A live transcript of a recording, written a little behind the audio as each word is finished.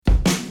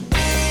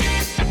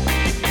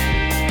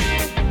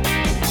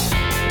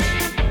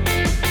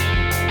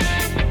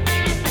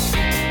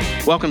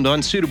Welcome to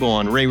Unsuitable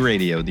on Ray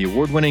Radio, the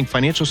award-winning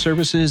financial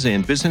services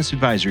and business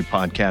advisory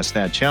podcast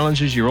that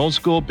challenges your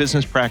old-school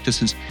business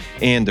practices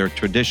and their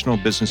traditional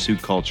business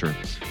suit culture.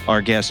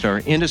 Our guests are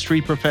industry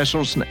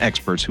professionals and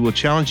experts who will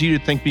challenge you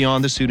to think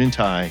beyond the suit and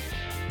tie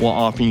while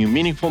offering you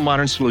meaningful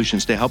modern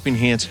solutions to help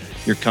enhance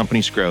your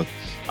company's growth.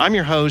 I'm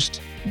your host,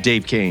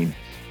 Dave Kane.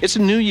 It's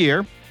a new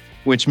year,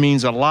 which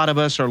means a lot of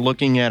us are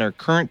looking at our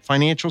current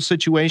financial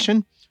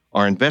situation,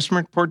 our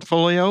investment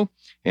portfolio,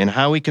 and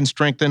how we can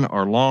strengthen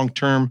our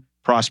long-term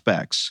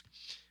prospects.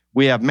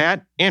 We have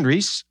Matt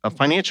Andries, a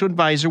financial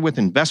advisor with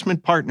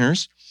Investment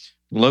Partners,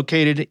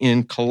 located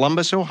in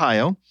Columbus,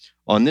 Ohio,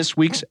 on this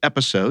week's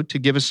episode to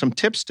give us some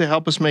tips to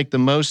help us make the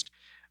most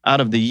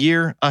out of the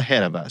year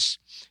ahead of us.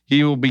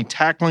 He will be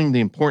tackling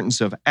the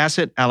importance of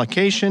asset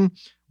allocation,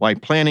 why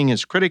planning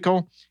is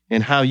critical,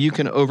 and how you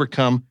can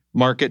overcome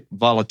market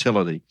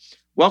volatility.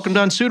 Welcome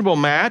to Unsuitable,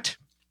 Matt.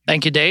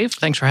 Thank you, Dave.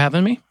 Thanks for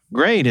having me.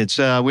 Great.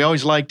 We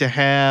always like to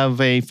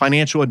have a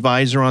financial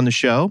advisor on the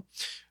show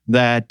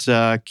that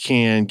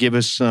can give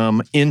us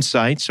some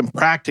insight, some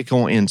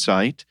practical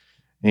insight.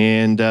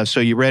 And so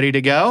you ready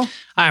to go?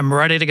 I'm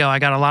ready to go. I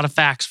got a lot of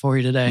facts for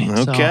you today.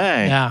 Okay. So,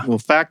 yeah. Well,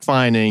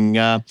 fact-finding.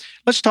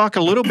 Let's talk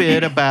a little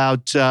bit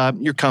about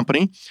your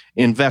company,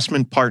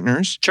 Investment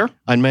Partners. Sure.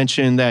 I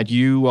mentioned that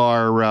you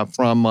are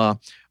from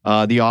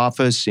the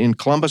office in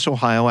Columbus,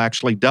 Ohio,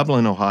 actually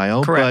Dublin,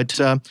 Ohio. Correct.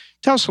 But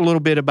tell us a little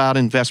bit about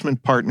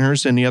Investment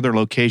Partners and the other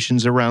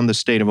locations around the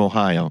state of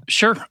Ohio.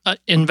 Sure.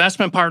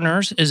 Investment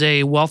Partners is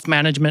a wealth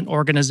management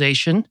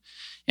organization,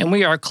 and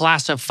we are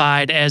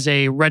classified as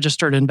a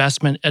registered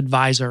investment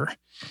advisor.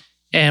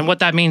 And what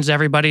that means,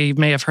 everybody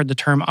may have heard the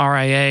term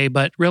RIA,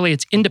 but really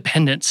it's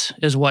independence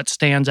is what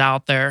stands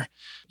out there.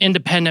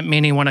 Independent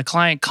meaning when a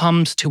client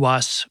comes to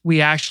us,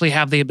 we actually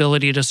have the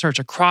ability to search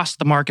across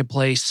the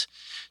marketplace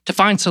to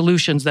find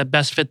solutions that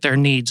best fit their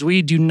needs.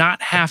 We do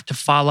not have to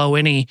follow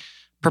any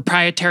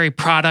proprietary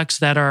products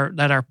that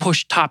are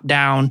pushed top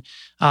down.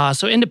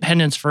 So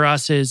independence for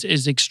us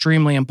is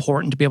extremely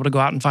important to be able to go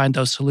out and find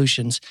those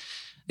solutions.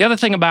 The other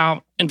thing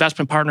about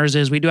Investment Partners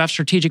is we do have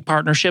strategic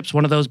partnerships,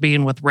 one of those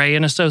being with Ray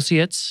 &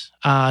 Associates,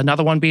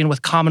 another one being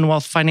with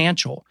Commonwealth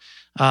Financial.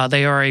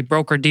 They are a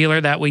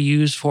broker-dealer that we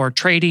use for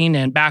trading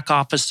and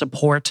back-office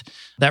support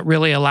that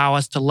really allow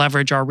us to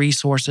leverage our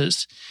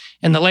resources.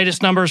 And the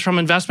latest numbers from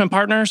Investment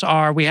Partners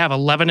are we have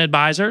 11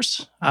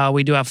 advisors.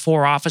 We do have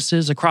 4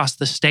 offices across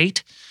the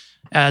state.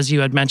 As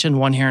you had mentioned,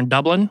 one here in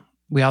Dublin.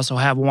 We also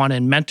have one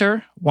in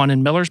Mentor, one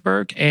in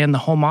Millersburg, and the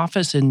home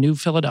office in New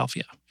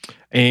Philadelphia.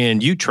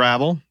 And you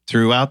travel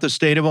throughout the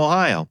state of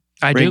Ohio,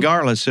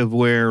 regardless of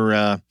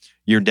where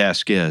your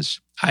desk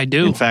is. I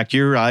do. In fact,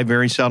 I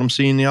very seldom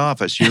see you in the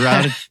office.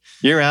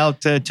 You're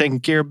out taking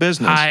care of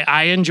business.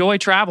 I enjoy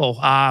travel.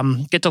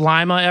 Get to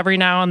Lima every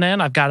now and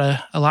then. I've got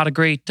a lot of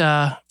great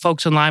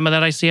folks in Lima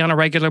that I see on a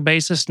regular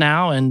basis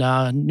now,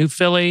 and New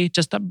Philly,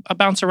 just a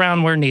bounce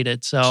around where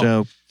needed.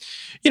 So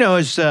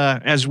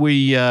as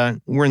we're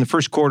in the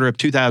first quarter of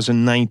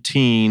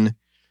 2019,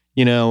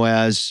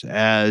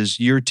 as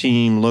your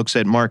team looks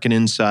at market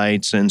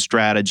insights and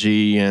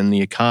strategy and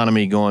the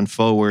economy going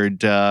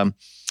forward,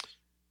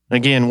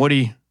 again, what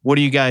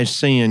are you guys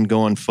seeing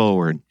going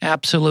forward?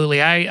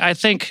 Absolutely. I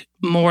think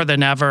more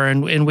than ever,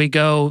 and we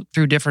go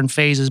through different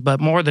phases,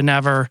 but more than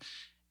ever,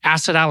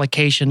 asset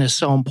allocation is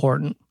so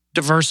important.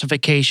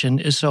 Diversification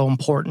is so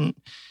important.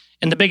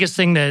 And the biggest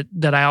thing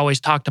that I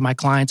always talk to my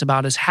clients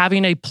about is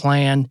having a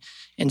plan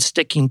and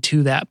sticking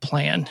to that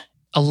plan.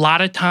 A lot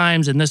of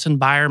times in this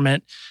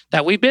environment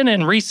that we've been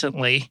in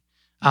recently,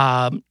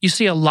 you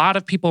see a lot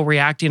of people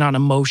reacting on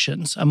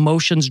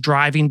emotions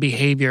driving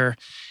behavior.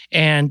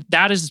 And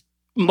that is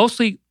most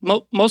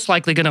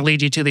likely going to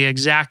lead you to the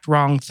exact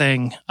wrong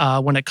thing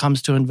when it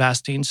comes to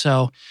investing.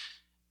 So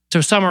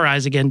to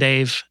summarize again,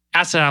 Dave,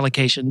 asset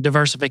allocation,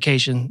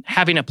 diversification,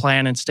 having a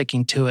plan and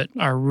sticking to it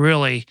are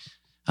really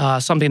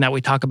something that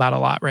we talk about a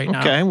lot right now.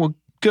 Okay, well,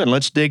 good.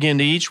 Let's dig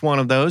into each one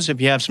of those. If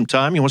you have some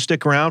time, you want to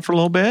stick around for a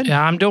little bit?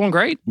 Yeah, I'm doing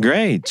great.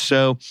 Great.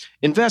 So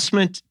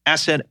investment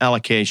asset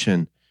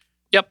allocation.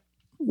 Yep.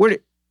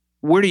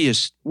 Where do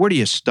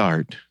you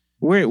start?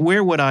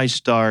 Where would I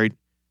start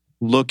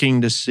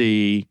looking to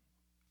see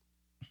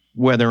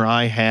whether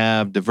I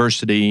have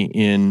diversity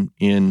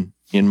in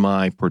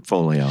my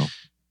portfolio?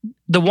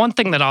 The one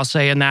thing that I'll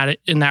say in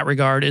that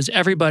regard is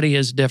everybody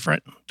is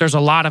different. There's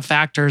a lot of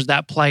factors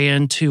that play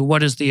into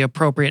what is the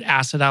appropriate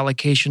asset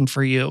allocation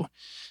for you.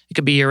 It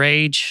could be your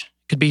age,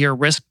 it could be your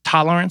risk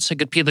tolerance, it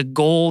could be the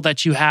goal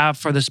that you have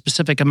for the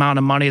specific amount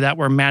of money that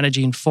we're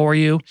managing for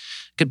you.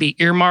 It could be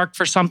earmarked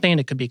for something,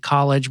 it could be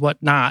college,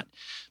 whatnot.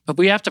 But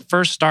we have to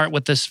first start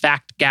with this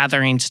fact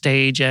gathering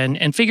stage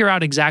and figure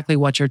out exactly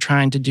what you're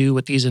trying to do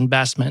with these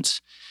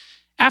investments.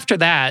 After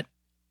that,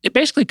 it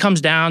basically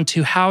comes down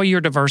to how you're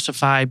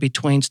diversified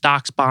between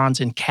stocks, bonds,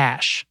 and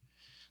cash.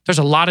 There's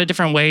a lot of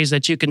different ways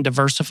that you can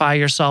diversify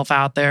yourself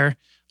out there.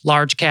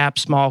 Large cap,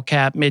 small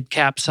cap, mid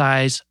cap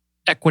size,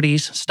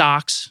 equities,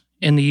 stocks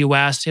in the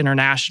US,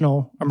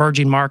 international,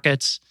 emerging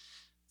markets,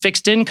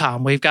 fixed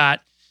income. We've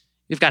got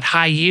we've got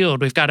high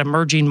yield, we've got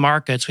emerging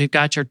markets, we've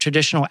got your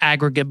traditional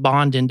aggregate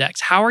bond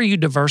index. How are you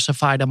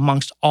diversified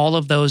amongst all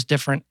of those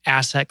different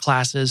asset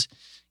classes,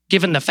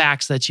 given the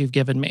facts that you've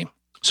given me?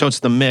 So it's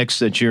the mix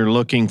that you're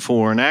looking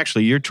for, and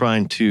actually you're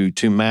trying to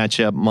match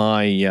up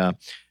my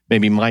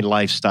maybe my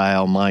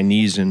lifestyle, my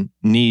needs and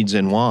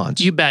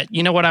wants. You bet.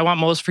 You know what I want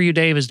most for you,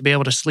 Dave, is to be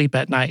able to sleep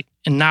at night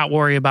and not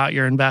worry about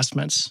your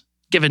investments,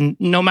 given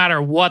no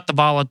matter what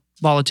the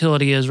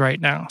volatility is right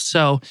now.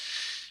 So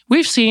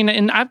we've seen,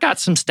 and I've got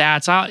some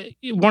stats.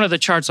 One of the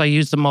charts I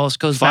use the most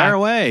goes back. Fire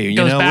away. We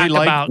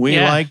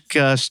like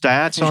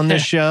stats on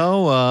this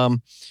show.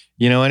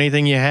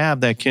 Anything you have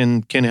that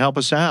can help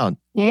us out.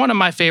 One of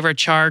my favorite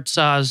charts,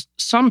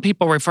 some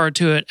people refer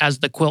to it as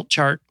the quilt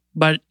chart,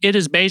 but it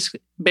is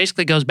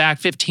basically goes back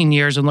 15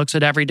 years and looks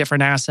at every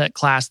different asset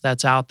class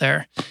that's out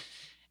there.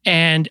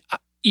 And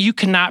you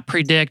cannot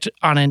predict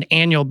on an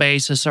annual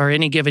basis or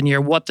any given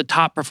year what the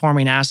top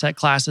performing asset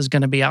class is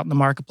going to be out in the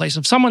marketplace.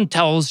 If someone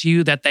tells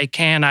you that they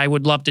can, I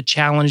would love to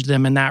challenge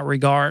them in that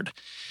regard.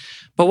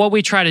 But what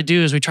we try to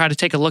do is we try to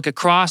take a look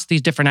across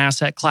these different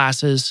asset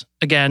classes.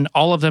 Again,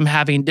 all of them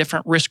having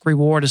different risk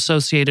reward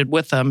associated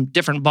with them,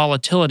 different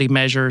volatility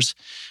measures.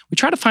 We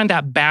try to find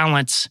that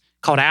balance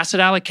called asset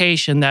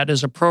allocation that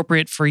is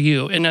appropriate for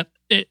you. And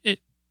an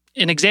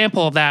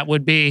example of that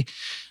would be,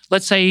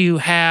 let's say you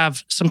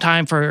have some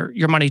time for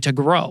your money to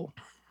grow,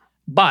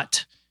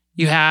 but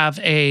you have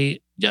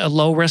a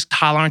low risk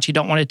tolerance. You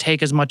don't want to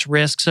take as much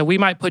risk. So we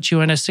might put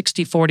you in a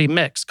 60-40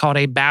 mix called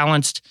a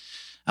balanced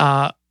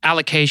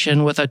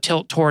allocation with a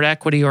tilt toward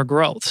equity or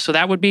growth. So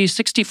that would be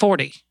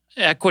 60-40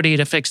 equity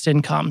to fixed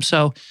income.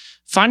 So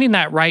finding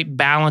that right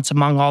balance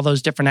among all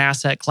those different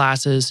asset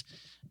classes,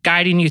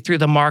 guiding you through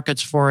the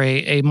markets for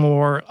a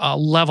more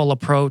level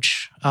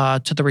approach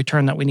to the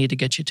return that we need to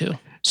get you to.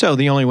 So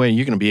the only way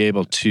you're going to be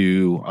able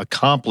to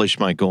accomplish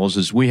my goals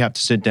is we have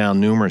to sit down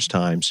numerous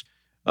times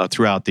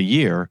throughout the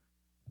year.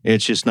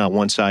 It's just not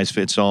one size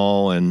fits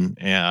all, and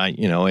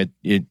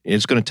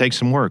it's going to take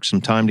some work,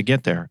 some time to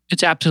get there.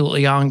 It's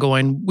absolutely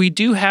ongoing. We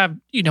do have,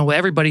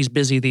 everybody's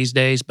busy these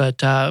days,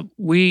 but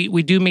we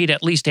do meet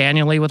at least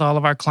annually with all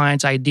of our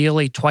clients,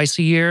 ideally twice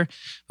a year.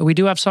 But we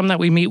do have some that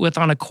we meet with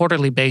on a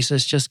quarterly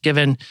basis, just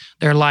given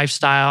their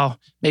lifestyle,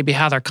 maybe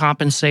how they're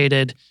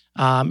compensated.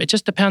 It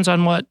just depends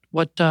on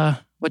what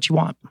you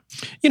want.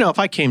 If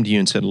I came to you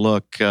and said,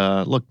 look,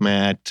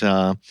 Matt,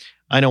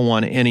 I don't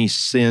want any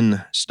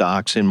sin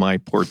stocks in my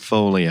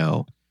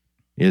portfolio.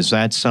 Is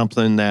that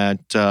something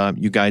that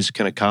you guys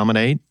can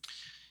accommodate?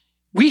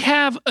 We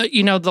have, a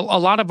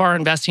lot of our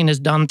investing is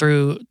done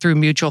through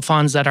mutual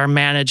funds that are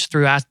managed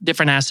through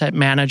different asset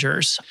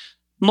managers.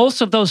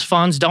 Most of those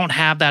funds don't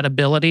have that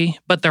ability,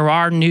 but there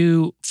are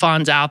new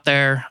funds out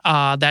there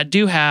that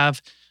do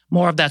have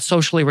more of that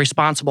socially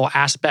responsible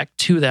aspect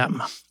to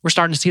them. We're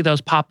starting to see those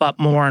pop up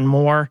more and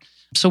more.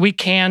 So we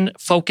can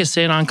focus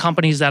in on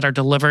companies that are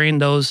delivering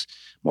those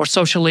more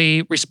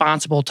socially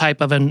responsible type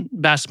of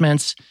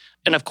investments.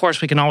 And of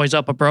course, we can always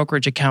up a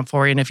brokerage account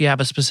for you. And if you have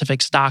a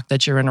specific stock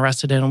that you're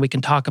interested in, we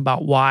can talk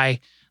about why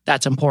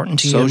that's important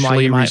to you.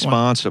 Socially and why you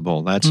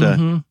responsible. Is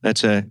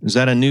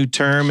that a new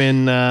term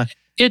in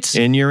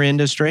your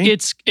industry?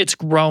 It's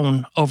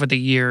grown over the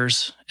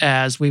years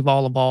as we've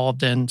all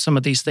evolved, and some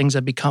of these things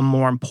have become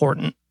more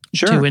important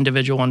to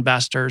individual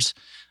investors.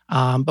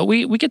 But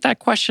we get that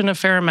question a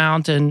fair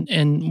amount,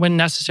 and when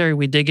necessary,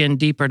 we dig in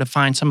deeper to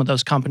find some of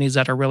those companies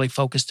that are really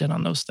focused in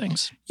on those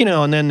things.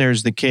 And then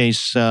there's the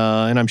case,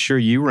 and I'm sure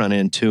you run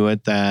into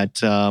it,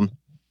 that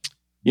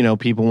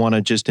people want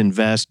to just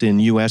invest in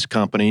U.S.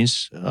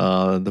 companies.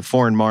 The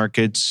foreign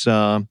markets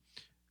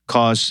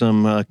cause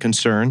some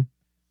concern.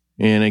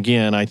 And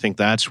again, I think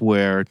that's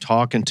where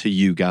talking to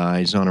you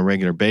guys on a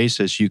regular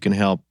basis, you can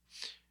help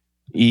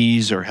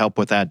ease or help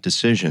with that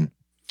decision.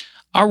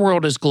 Our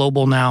world is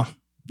global now.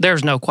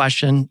 There's no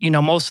question.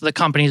 Most of the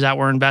companies that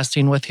we're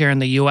investing with here in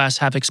the U.S.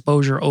 have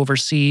exposure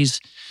overseas.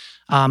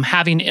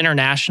 Having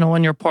international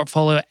in your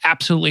portfolio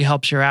absolutely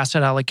helps your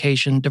asset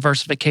allocation,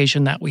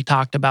 diversification that we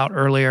talked about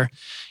earlier.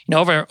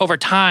 Over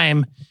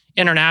time,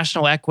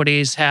 international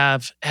equities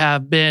have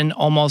been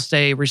almost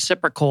a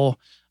reciprocal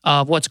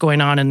of what's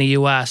going on in the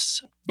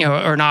U.S.,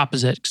 or an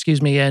opposite,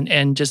 excuse me.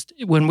 And just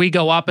when we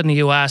go up in the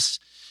U.S.,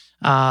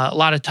 a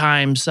lot of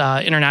times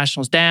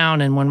international's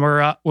down, and when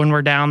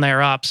we're down,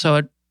 they're up.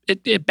 So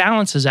it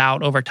balances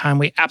out over time.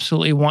 We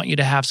absolutely want you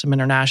to have some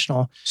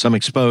some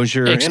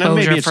exposure. And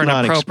maybe it's for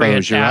not an appropriate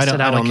exposure. asset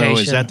I don't know.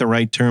 Is that the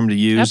right term to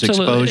use?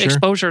 Absolutely.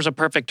 Exposure is a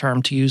perfect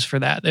term to use for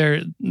that.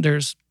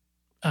 There's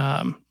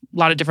a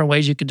lot of different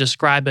ways you could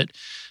describe it,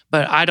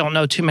 but I don't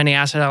know too many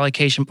asset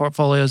allocation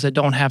portfolios that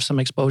don't have some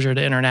exposure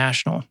to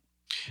international.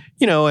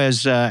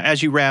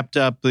 As you wrapped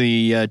up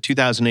the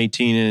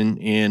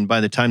 2018, and by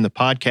the time the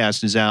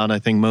podcast is out, I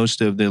think most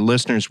of the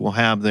listeners will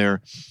have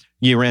their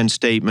year-end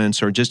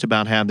statements, or just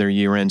about have their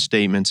year-end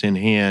statements in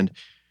hand.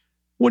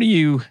 What do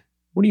you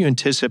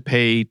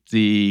anticipate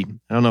I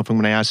don't know if I'm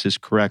going to ask this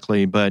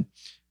correctly, but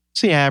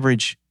what's the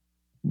average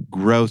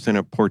growth in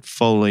a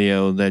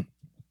portfolio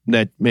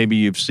that maybe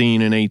you've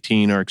seen in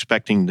 18 or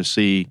expecting to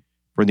see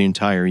for for the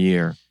entire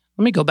year.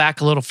 Let me go back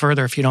a little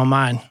further if you don't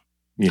mind.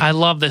 Yeah. I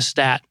love this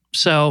stat.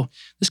 So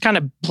this kind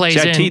of plays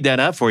See, I in. teed that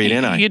up for you,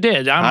 didn't I? You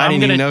did. I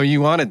didn't even know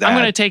you wanted that. I'm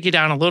going to take you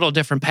down a little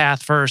different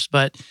path first,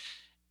 but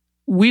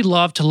we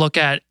love to look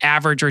at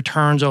average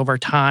returns over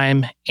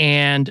time.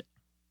 And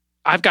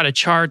I've got a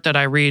chart that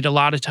I read a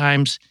lot of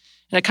times,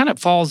 and it kind of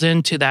falls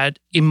into that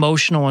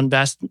emotional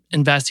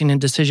investing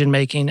and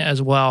decision-making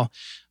as well.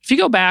 If you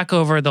go back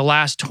over the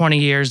last 20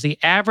 years, the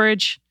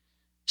average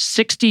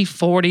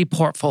 60-40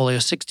 portfolio,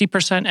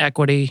 60%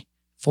 equity,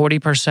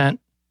 40%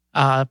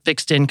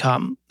 fixed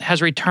income,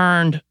 has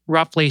returned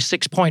roughly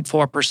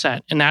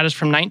 6.4%. And that is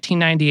from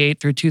 1998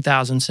 through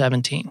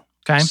 2017.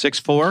 Okay?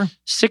 6.4?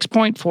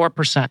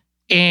 6.4%.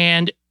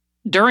 And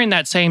during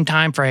that same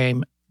time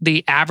frame,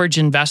 the average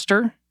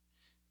investor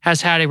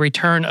has had a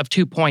return of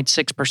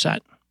 2.6%.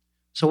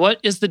 So what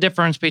is the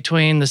difference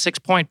between the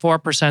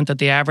 6.4% that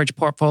the average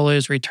portfolio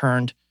has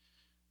returned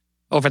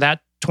over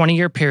that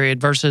 20-year period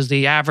versus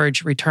the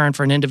average return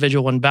for an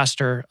individual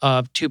investor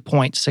of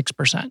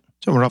 2.6%?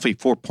 So roughly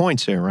 4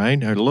 points there,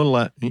 right? Or a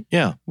little,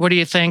 yeah. What do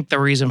you think the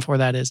reason for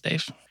that is,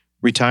 Dave?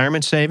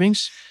 Retirement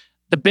savings?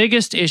 The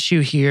biggest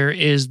issue here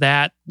is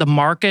that the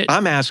market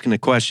I'm asking the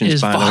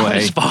questions, by the way.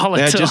 Is volatile.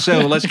 Yeah, just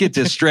so let's get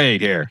this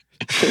straight here.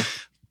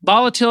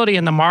 Volatility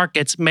in the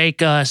markets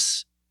make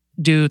us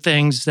do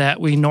things that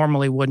we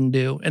normally wouldn't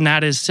do, and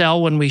that is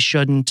sell when we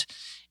shouldn't.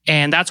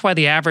 And that's why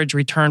the average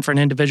return for an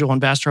individual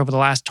investor over the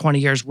last 20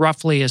 years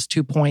roughly is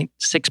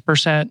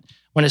 2.6%,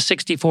 when a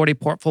 60-40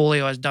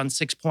 portfolio has done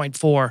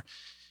 6.4%.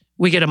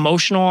 We get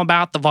emotional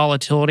about the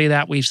volatility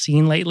that we've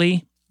seen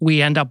lately.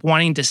 We end up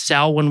wanting to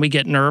sell when we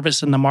get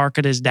nervous and the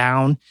market is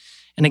down.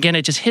 And again,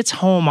 it just hits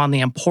home on the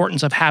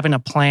importance of having a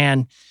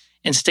plan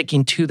and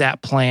sticking to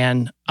that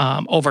plan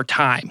over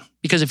time.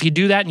 Because if you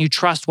do that and you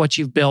trust what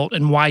you've built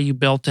and why you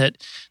built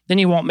it, then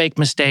you won't make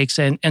mistakes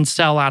and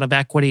sell out of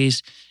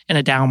equities in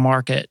a down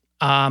market.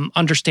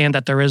 Understand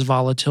that there is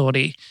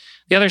volatility.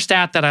 The other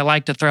stat that I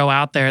like to throw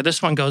out there,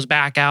 this one goes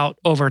back out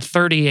over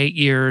 38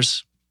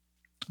 years.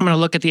 I'm going to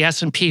look at the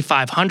S&P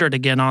 500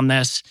 again on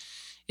this.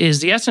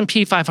 Is the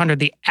S&P 500,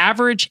 the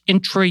average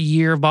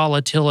intra-year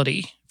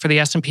volatility for the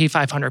S&P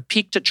 500,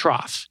 peak to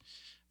trough,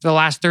 for the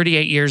last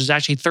 38 years is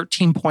actually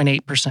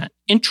 13.8%.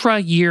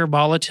 Intra-year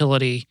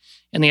volatility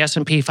in the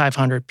S&P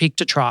 500, peak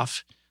to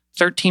trough,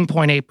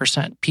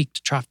 13.8% peak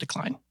to trough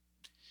decline.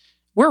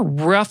 We're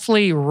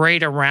roughly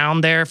right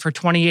around there for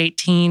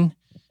 2018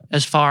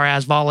 as far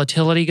as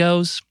volatility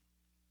goes.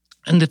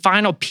 And the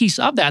final piece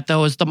of that,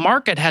 though, is the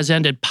market has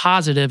ended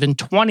positive in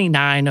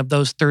 29 of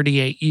those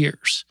 38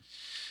 years.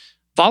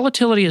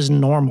 Volatility is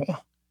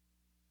normal.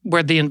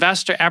 Where the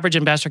average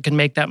investor can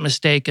make that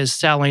mistake is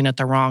selling at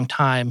the wrong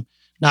time,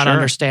 not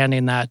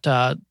understanding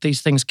that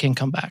these things can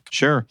come back.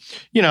 Sure.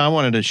 I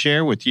wanted to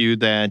share with you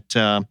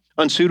that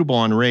Unsuitable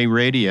on Ray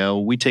Radio,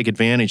 we take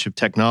advantage of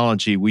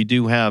technology. We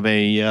do have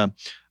a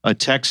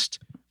text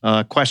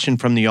question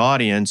from the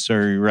audience.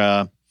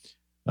 Are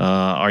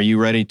you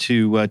ready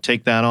to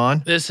take that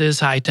on? This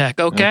is high tech.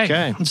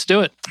 Okay, let's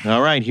do it.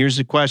 All right, here's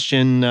the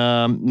question.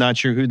 Not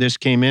sure who this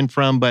came in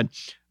from, but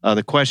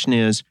the question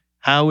is,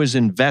 how is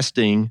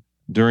investing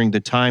during the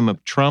time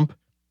of Trump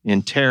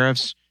and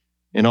tariffs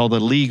and all the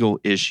legal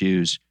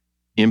issues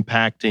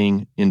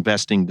impacting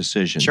investing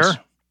decisions? Sure.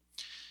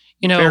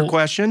 Fair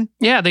question.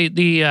 Yeah,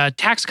 the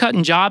Tax Cut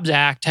and Jobs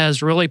Act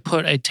has really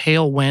put a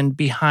tailwind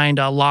behind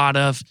a lot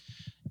of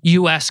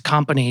U.S.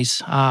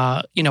 companies.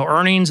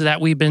 Earnings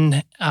that we've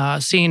been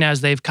seeing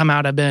as they've come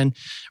out have been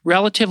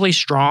relatively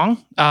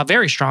strong,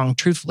 very strong,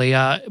 truthfully.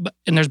 And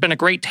there's been a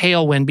great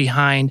tailwind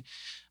behind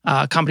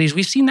companies.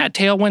 We've seen that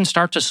tailwind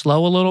start to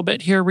slow a little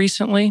bit here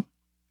recently.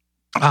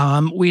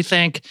 We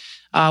think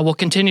we'll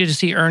continue to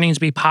see earnings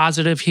be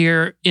positive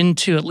here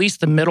into at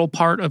least the middle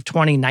part of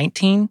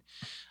 2019.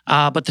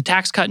 But the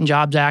Tax Cut and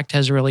Jobs Act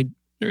has really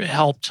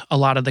helped a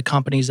lot of the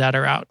companies that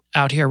are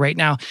out here right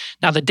now.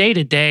 Now, the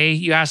day-to-day,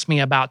 you asked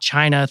me about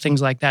China,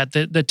 things like that.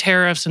 The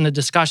tariffs and the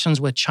discussions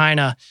with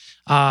China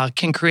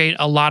can create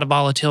a lot of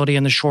volatility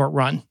in the short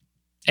run.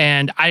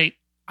 And I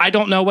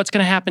don't know what's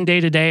going to happen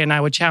day-to-day, and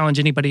I would challenge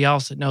anybody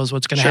else that knows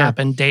what's going to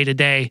happen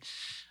day-to-day.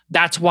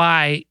 That's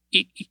why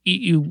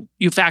you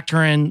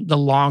factor in the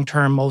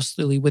long-term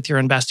mostly with your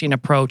investing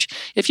approach.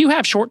 If you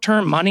have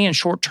short-term money and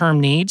short-term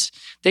needs,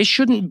 they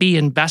shouldn't be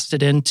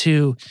invested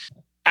into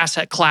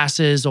asset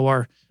classes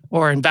or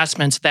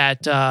investments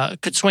that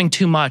could swing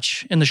too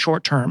much in the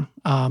short term.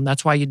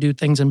 That's why you do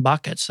things in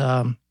buckets.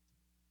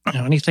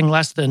 Anything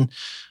less than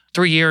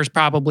 3 years,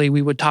 probably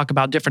we would talk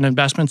about different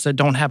investments that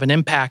don't have an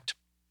impact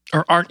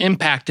or aren't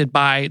impacted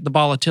by the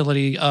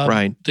volatility of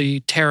the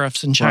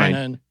tariffs in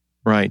China.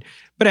 Right.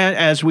 But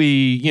as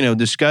we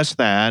discuss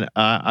that,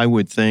 I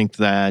would think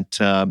that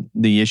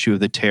the issue of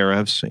the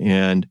tariffs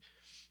and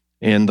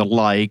the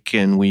like,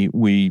 and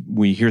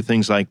we hear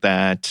things like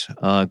that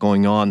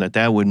going on,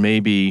 that would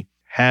maybe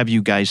have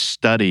you guys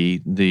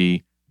study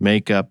the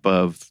makeup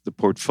of the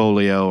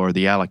portfolio or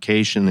the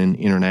allocation in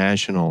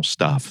international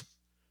stuff.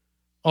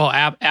 Oh,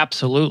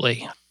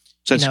 absolutely.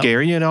 Does that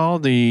scare you at all?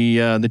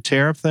 The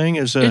tariff thing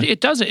is it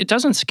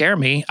doesn't scare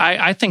me.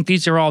 I think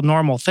these are all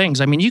normal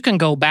things. I mean, you can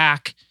go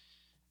back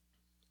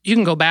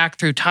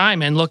through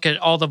time and look at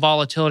all the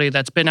volatility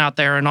that's been out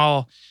there and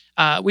all.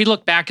 We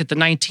look back at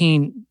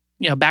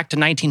back to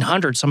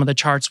 1900. Some of the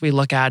charts we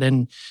look at,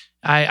 and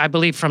I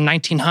believe from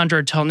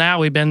 1900 till now,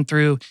 we've been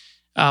through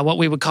what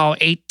we would call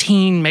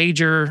 18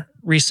 major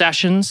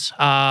recessions,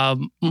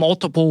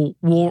 multiple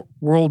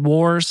world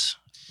wars.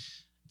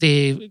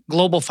 The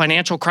global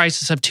financial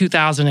crisis of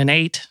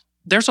 2008.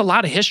 There's a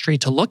lot of history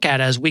to look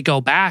at as we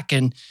go back.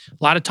 And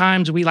a lot of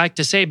times we like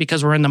to say,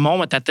 because we're in the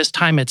moment, that this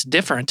time it's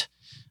different.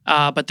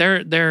 But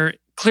there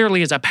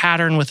clearly is a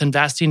pattern with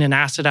investing in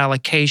asset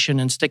allocation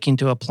and sticking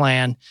to a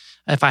plan,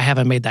 if I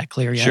haven't made that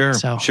clear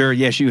yet. Sure.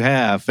 Yes, you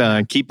have.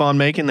 Keep on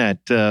making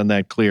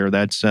that clear.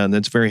 That's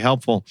very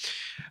helpful.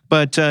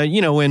 But,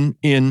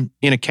 in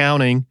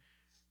accounting,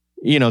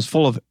 it's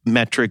full of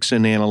metrics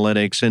and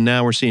analytics, and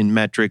now we're seeing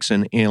metrics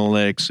and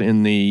analytics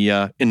in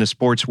the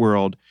sports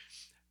world.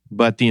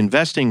 But the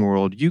investing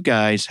world, you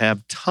guys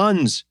have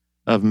tons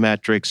of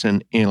metrics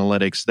and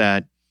analytics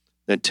that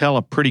tell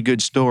a pretty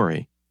good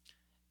story.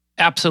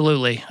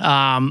 Absolutely.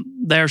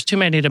 There's too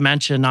many to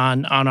mention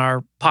on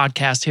our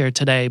podcast here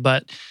today,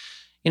 but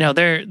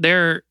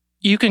there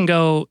you can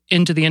go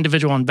into the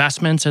individual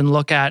investments and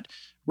look at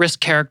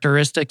risk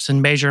characteristics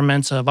and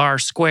measurements of R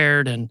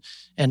squared and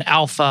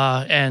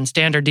alpha and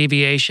standard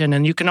deviation.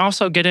 And you can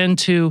also get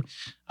into,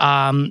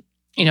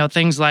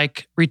 things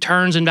like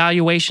returns and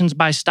valuations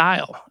by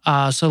style.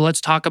 So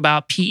let's talk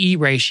about PE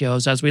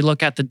ratios as we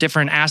look at the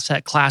different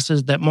asset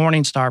classes that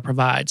Morningstar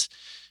provides.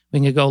 We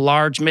can go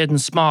large, mid,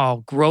 and small,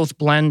 growth,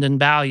 blend, and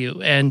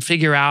value, and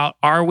figure out,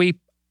 are we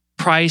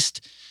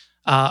priced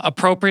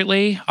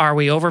appropriately? Are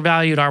we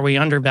overvalued? Are we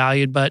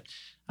undervalued? But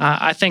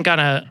I think on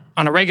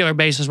a regular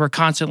basis, we're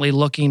constantly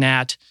looking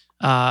at,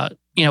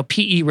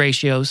 PE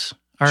ratios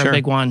are a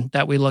big one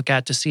that we look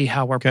at to see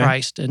how we're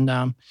priced.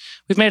 And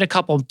we've made a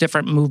couple of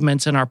different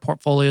movements in our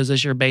portfolios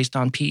this year based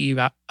on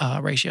PE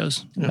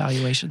ratios and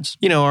valuations.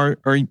 Are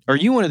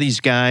you one of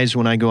these guys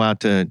when I go out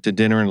to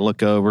dinner and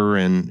look over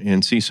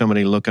and see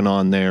somebody looking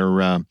on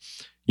their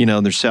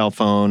their cell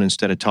phone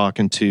instead of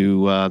talking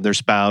to their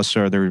spouse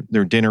or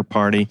their dinner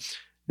party?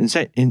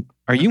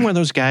 Are you one of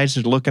those guys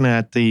that's looking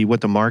at what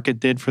the market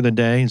did for the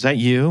day? Is that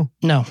you?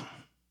 No.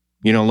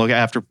 You don't look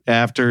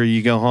after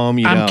you go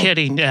home. I'm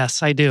kidding.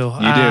 Yes, I do.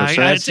 You do.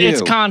 So that's you.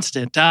 It's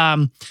constant.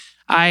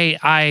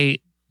 I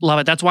love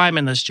it. That's why I'm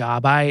in this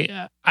job.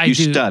 I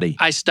study.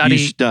 You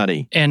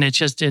study, and it's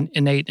just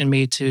innate in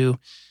me to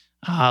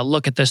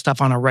look at this stuff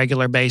on a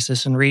regular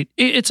basis and read.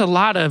 It's a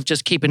lot of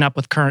just keeping up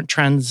with current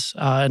trends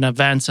and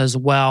events as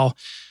well.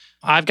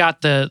 I've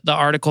got the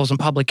articles and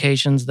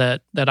publications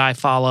that I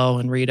follow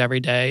and read every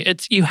day.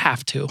 You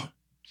have to.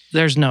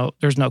 There's no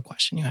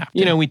question you have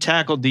to. We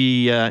tackled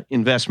the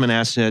investment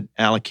asset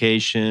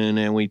allocation,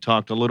 and we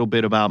talked a little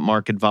bit about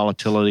market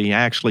volatility. I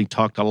actually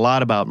talked a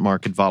lot about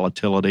market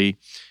volatility.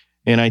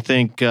 And I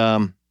think,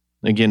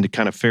 again, to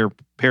kind of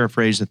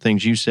paraphrase the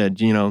things you said,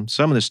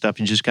 some of the stuff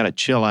you just got to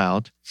chill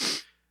out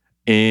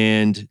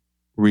and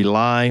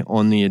rely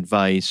on the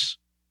advice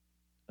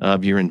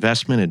of your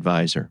investment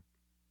advisor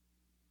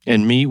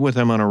and meet with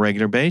them on a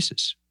regular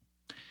basis.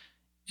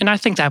 And I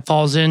think that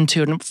falls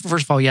into, and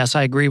first of all, yes,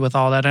 I agree with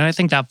all that. And I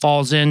think that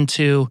falls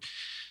into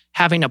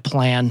having a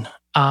plan.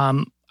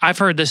 I've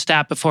heard this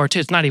stat before too.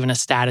 It's not even a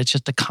stat, it's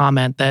just a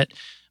comment that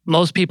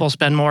most people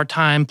spend more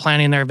time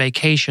planning their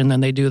vacation than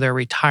they do their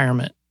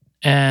retirement.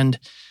 And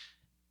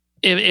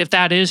if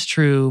that is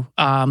true,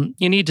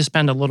 you need to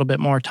spend a little bit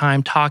more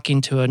time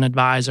talking to an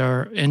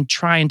advisor and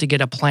trying to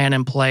get a plan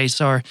in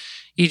place, or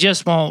you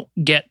just won't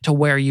get to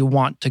where you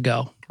want to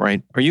go.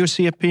 Right. Are you a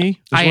CFP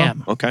as I well?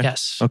 am. Okay.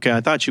 Yes. Okay.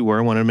 I thought you were.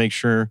 I wanted to make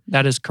sure.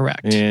 That is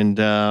correct. And,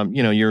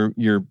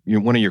 you're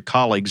one of your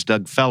colleagues,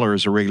 Doug Feller,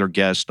 is a regular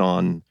guest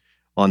on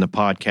the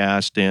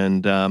podcast.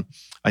 And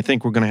I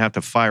think we're going to have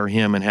to fire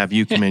him and have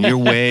you come in. You're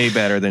way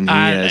better than he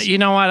is. You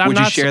know what? Would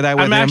you share that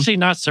with him? I'm actually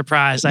not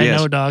surprised. I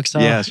know Doug. So,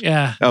 yes.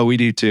 Yeah. Oh, we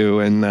do too.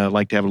 And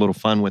like to have a little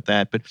fun with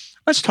that. But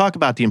let's talk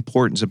about the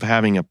importance of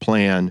having a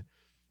plan.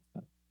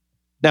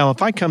 Now,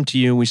 if I come to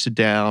you, we sit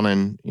down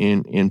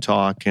and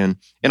talk, and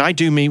I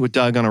do meet with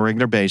Doug on a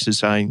regular basis.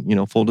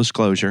 Full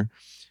disclosure.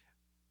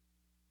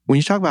 When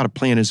you talk about a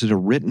plan, is it a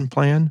written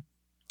plan?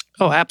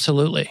 Oh,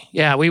 absolutely.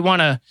 Yeah,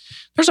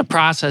 there's a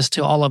process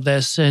to all of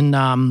this. And,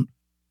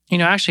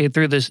 actually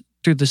through the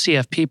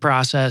CFP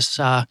process,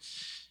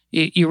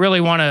 you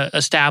really want to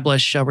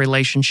establish a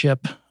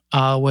relationship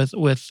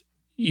with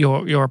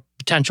your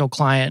potential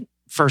client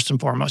first and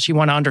foremost. You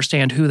want to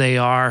understand who they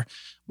are,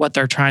 what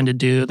they're trying to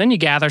do. Then you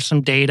gather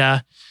some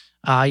data,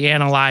 you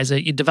analyze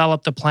it, you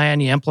develop the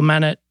plan, you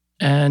implement it,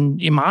 and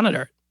you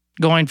monitor it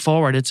going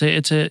forward. It's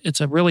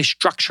a really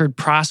structured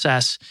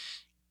process.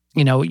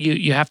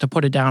 You have to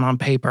put it down on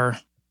paper.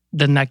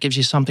 Then that gives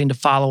you something to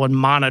follow and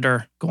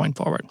monitor going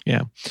forward.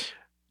 Yeah.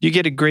 You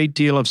get a great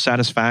deal of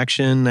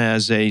satisfaction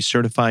as a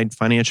certified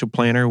financial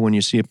planner when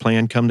you see a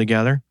plan come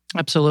together?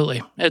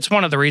 Absolutely. It's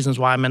one of the reasons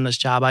why I'm in this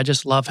job. I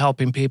just love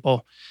helping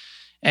people.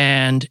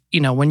 And,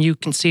 when you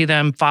can see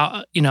them,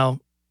 not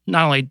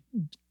only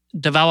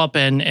develop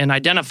and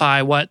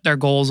identify what their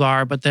goals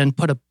are, but then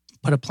put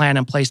a plan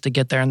in place to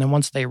get there. And then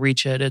once they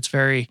reach it, it's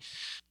very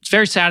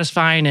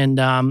satisfying. And,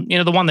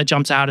 the one that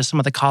jumps out is some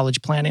of the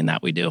college planning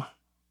that we do.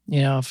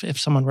 If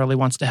someone really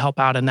wants to help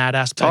out in that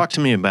aspect. Talk to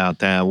me about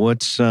that.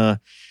 What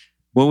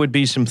would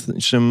be some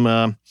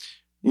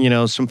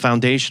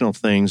foundational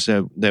things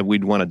that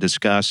we'd want to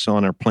discuss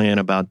on our plan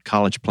about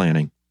college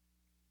planning?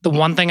 The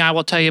one thing I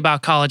will tell you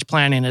about college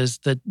planning is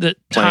that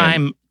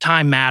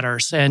time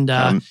matters. And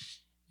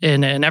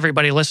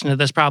everybody listening to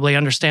this probably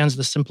understands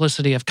the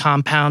simplicity of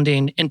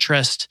compounding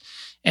interest.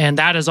 And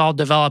that is all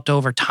developed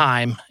over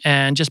time.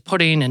 And just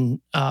putting in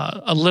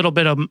a little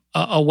bit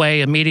away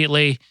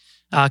immediately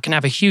can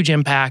have a huge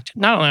impact,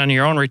 not only on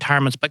your own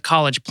retirements, but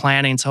college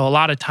planning. So a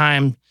lot of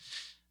times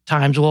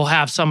we'll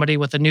have somebody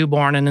with a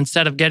newborn, and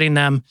instead of getting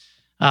them,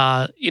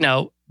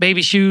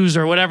 baby shoes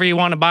or whatever you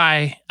want to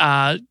buy,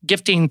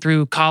 gifting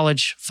through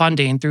college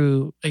funding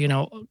through,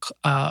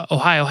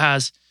 Ohio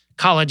has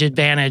College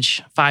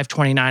Advantage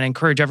 529. I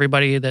encourage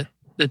everybody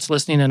that's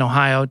listening in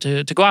Ohio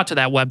to go out to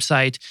that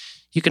website.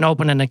 You can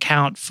open an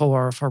account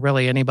for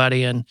really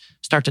anybody and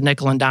start to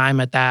nickel and dime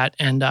at that,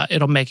 and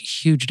it'll make a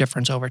huge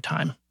difference over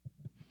time.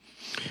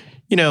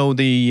 So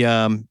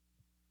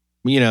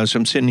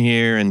I'm sitting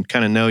here and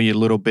kind of know you a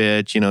little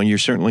bit. You're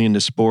certainly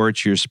into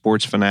sports. You're a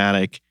sports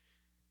fanatic.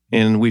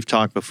 And we've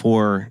talked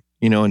before,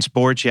 in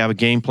sports, you have a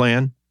game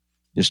plan,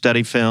 you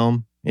study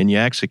film, and you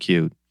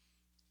execute.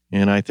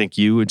 And I think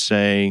you would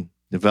say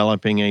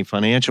developing a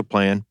financial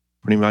plan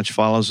pretty much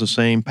follows the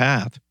same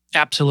path.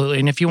 Absolutely.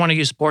 And if you want to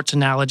use sports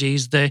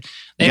analogies,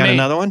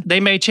 another one? They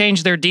may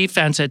change their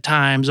defense at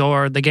times,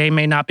 or the game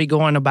may not be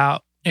going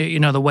about,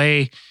 the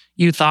way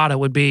you thought it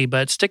would be,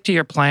 but stick to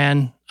your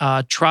plan,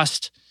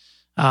 trust,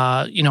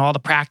 all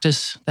the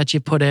practice that you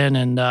put in,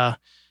 and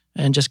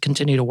just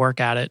continue to work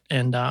at it.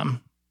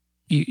 And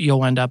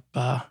you'll end up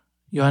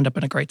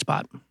in a great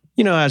spot.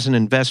 As an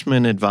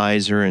investment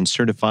advisor and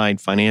certified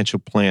financial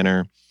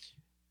planner,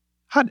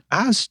 how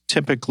are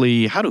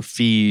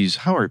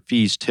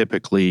fees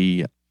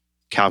typically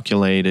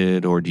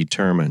calculated or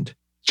determined?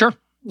 Sure.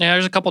 Yeah,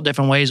 there's a couple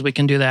different ways we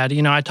can do that.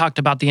 I talked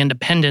about the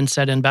independence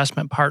at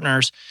Investment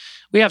Partners.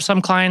 We have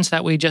some clients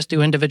that we just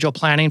do individual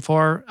planning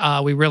for.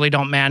 We really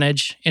don't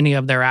manage any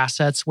of their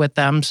assets with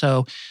them.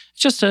 So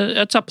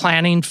it's a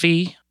planning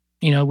fee.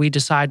 We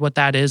decide what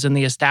that is in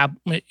the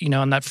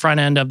on that front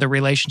end of the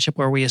relationship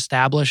where we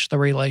establish the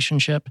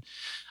relationship.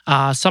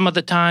 Some of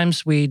the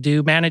times we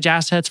do manage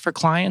assets for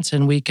clients,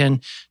 and we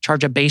can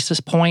charge a basis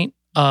point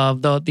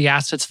of the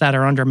assets that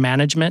are under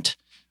management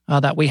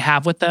that we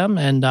have with them.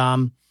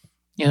 And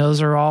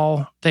those are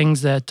all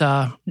things that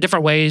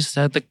different ways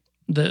that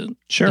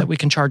that we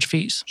can charge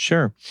fees.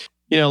 Sure.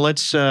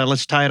 Let's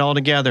tie it all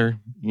together.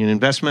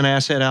 Investment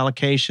asset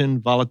allocation,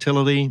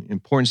 volatility,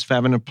 importance of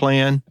having a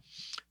plan.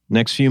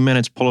 Next few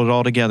minutes, pull it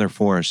all together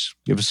for us.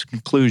 Give us a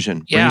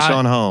conclusion. Bring us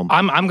on home.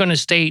 I'm going to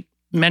state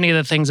many of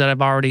the things that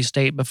I've already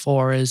stated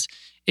before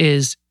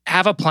is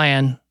have a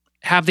plan,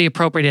 have the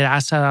appropriate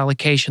asset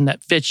allocation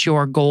that fits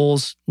your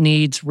goals,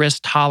 needs,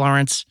 risk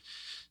tolerance,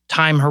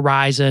 time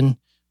horizon,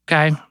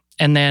 okay?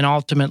 And then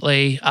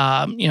ultimately,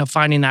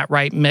 finding that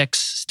right mix,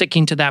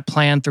 sticking to that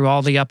plan through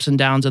all the ups and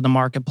downs of the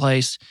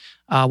marketplace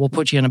will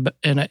put you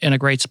in a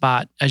great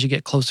spot as you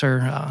get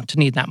closer to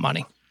need that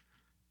money.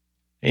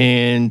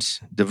 And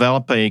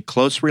develop a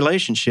close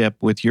relationship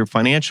with your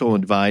financial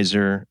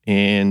advisor,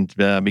 and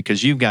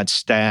because you've got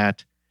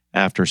stat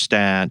after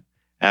stat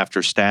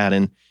after stat,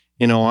 and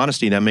in all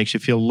honesty, that makes you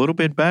feel a little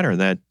bit better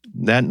that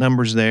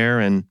number's there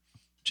and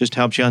just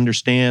helps you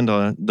understand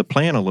the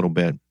plan a little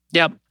bit.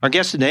 Yep. Our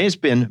guest today has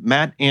been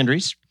Matt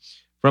Andries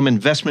from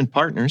Investment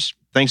Partners.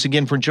 Thanks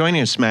again for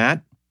joining us,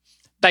 Matt.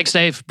 Thanks,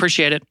 Dave.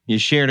 Appreciate it. You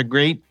shared a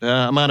great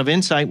amount of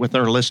insight with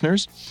our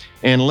listeners.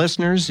 And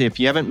listeners, if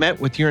you haven't met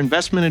with your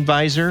investment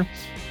advisor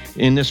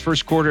in this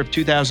first quarter of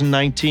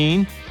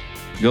 2019,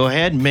 go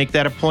ahead and make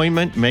that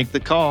appointment, make the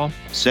call,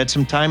 set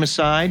some time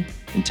aside,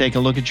 and take a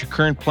look at your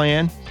current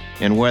plan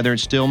and whether it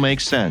still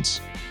makes sense.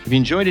 If you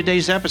enjoyed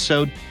today's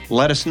episode,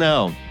 let us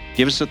know.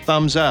 Give us a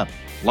thumbs up,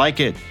 like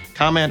it,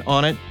 comment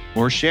on it,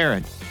 or share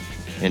it.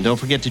 And don't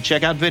forget to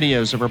check out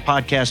videos of our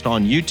podcast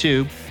on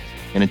YouTube.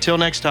 And until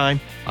next time,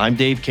 I'm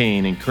Dave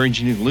Kane,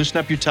 encouraging you to loosen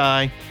up your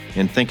tie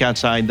and think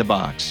outside the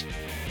box.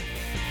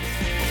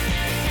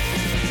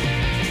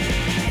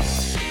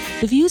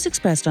 The views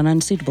expressed on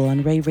Unsuitable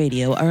on Ray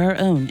Radio are our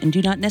own and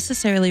do not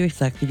necessarily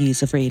reflect the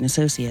views of Ray &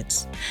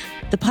 Associates.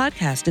 The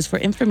podcast is for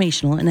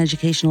informational and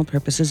educational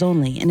purposes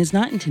only and is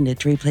not intended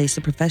to replace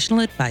the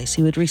professional advice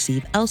you would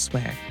receive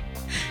elsewhere.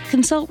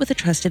 Consult with a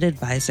trusted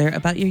advisor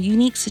about your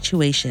unique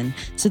situation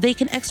so they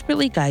can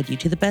expertly guide you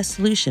to the best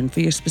solution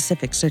for your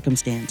specific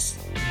circumstance.